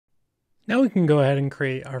Now we can go ahead and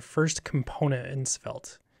create our first component in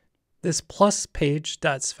Svelte. This plus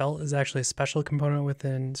page.svelte is actually a special component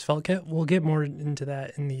within SvelteKit. We'll get more into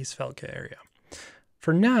that in the SvelteKit area.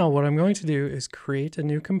 For now, what I'm going to do is create a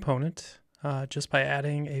new component just by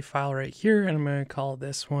adding a file right here, and I'm going to call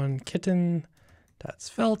this one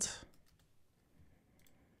kitten.svelte.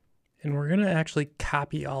 And we're going to actually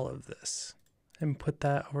copy all of this and put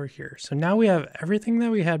that over here. So now we have everything that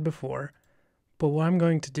we had before, but what I'm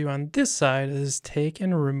going to do on this side is take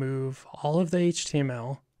and remove all of the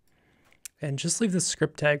HTML and just leave the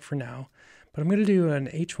script tag for now. But I'm going to do an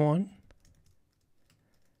H1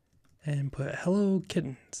 and put hello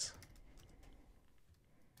kittens.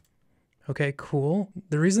 Okay, cool.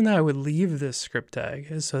 The reason that I would leave this script tag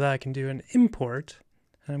is so that I can do an import,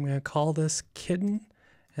 and I'm going to call this kitten,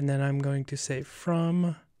 and then I'm going to say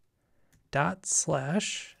from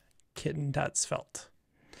 /kitten.svelte.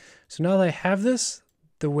 So now that I have this,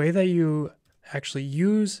 the way that you actually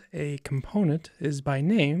use a component is by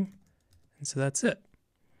name, and so that's it.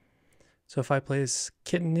 So if I place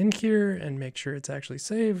kitten in here and make sure it's actually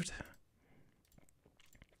saved,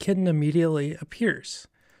 kitten immediately appears.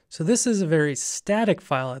 So this is a very static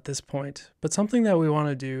file at this point, but something that we want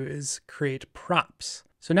to do is create props.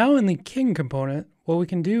 So now in the kitten component, what we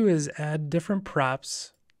can do is add different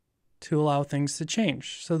props to allow things to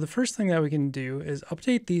change. So the first thing that we can do is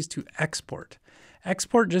update these to export.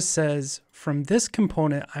 Export just says from this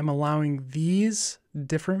component, I'm allowing these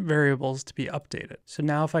different variables to be updated. So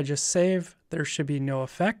now if I just save, there should be no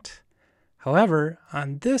effect. However,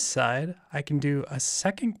 on this side, I can do a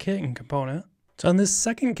second kitten component. So on this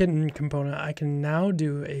second kitten component, I can now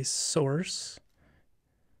do a source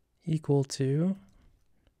equal to,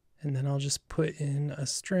 and then I'll just put in a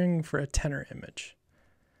string for a tenor image.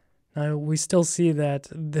 Now we still see that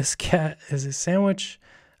this cat is a sandwich.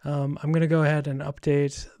 I'm going to go ahead and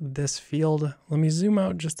update this field. Let me zoom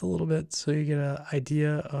out just a little bit so you get an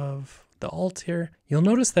idea of the alt here. You'll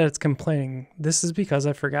notice that it's complaining. This is because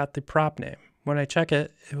I forgot the prop name. When I check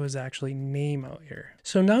it, it was actually name out here.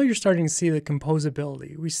 So now you're starting to see the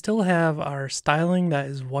composability. We still have our styling that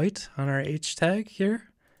is white on our H tag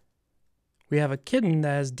here. We have a kitten that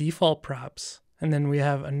has default props, and then we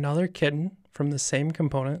have another kitten from the same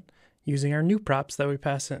component using our new props that we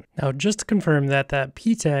pass in. Now, just to confirm that that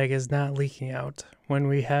P tag is not leaking out, when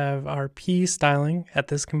we have our P styling at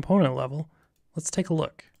this component level, let's take a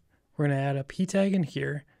look. We're going to add a P tag in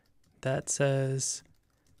here that says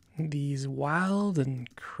these wild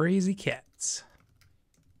and crazy cats.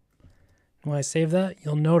 When I save that,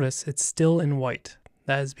 you'll notice it's still in white.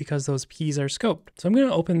 That is because those P's are scoped. So I'm going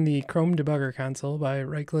to open the Chrome debugger console by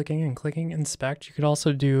right-clicking and clicking inspect. You could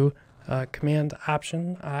also do Command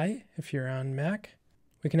Option I if you're on Mac.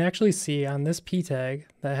 We can actually see on this P tag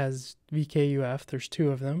that has VKUF, there's two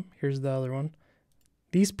of them. Here's the other one.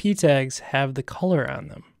 These P tags have the color on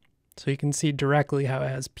them. So you can see directly how it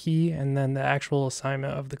has P and then the actual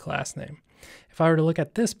assignment of the class name. If I were to look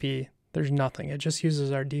at this P, there's nothing. It just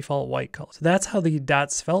uses our default white color. So that's how the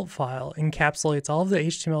 .svelte file encapsulates all of the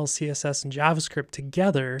HTML, CSS, and JavaScript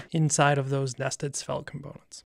together inside of those nested Svelte components.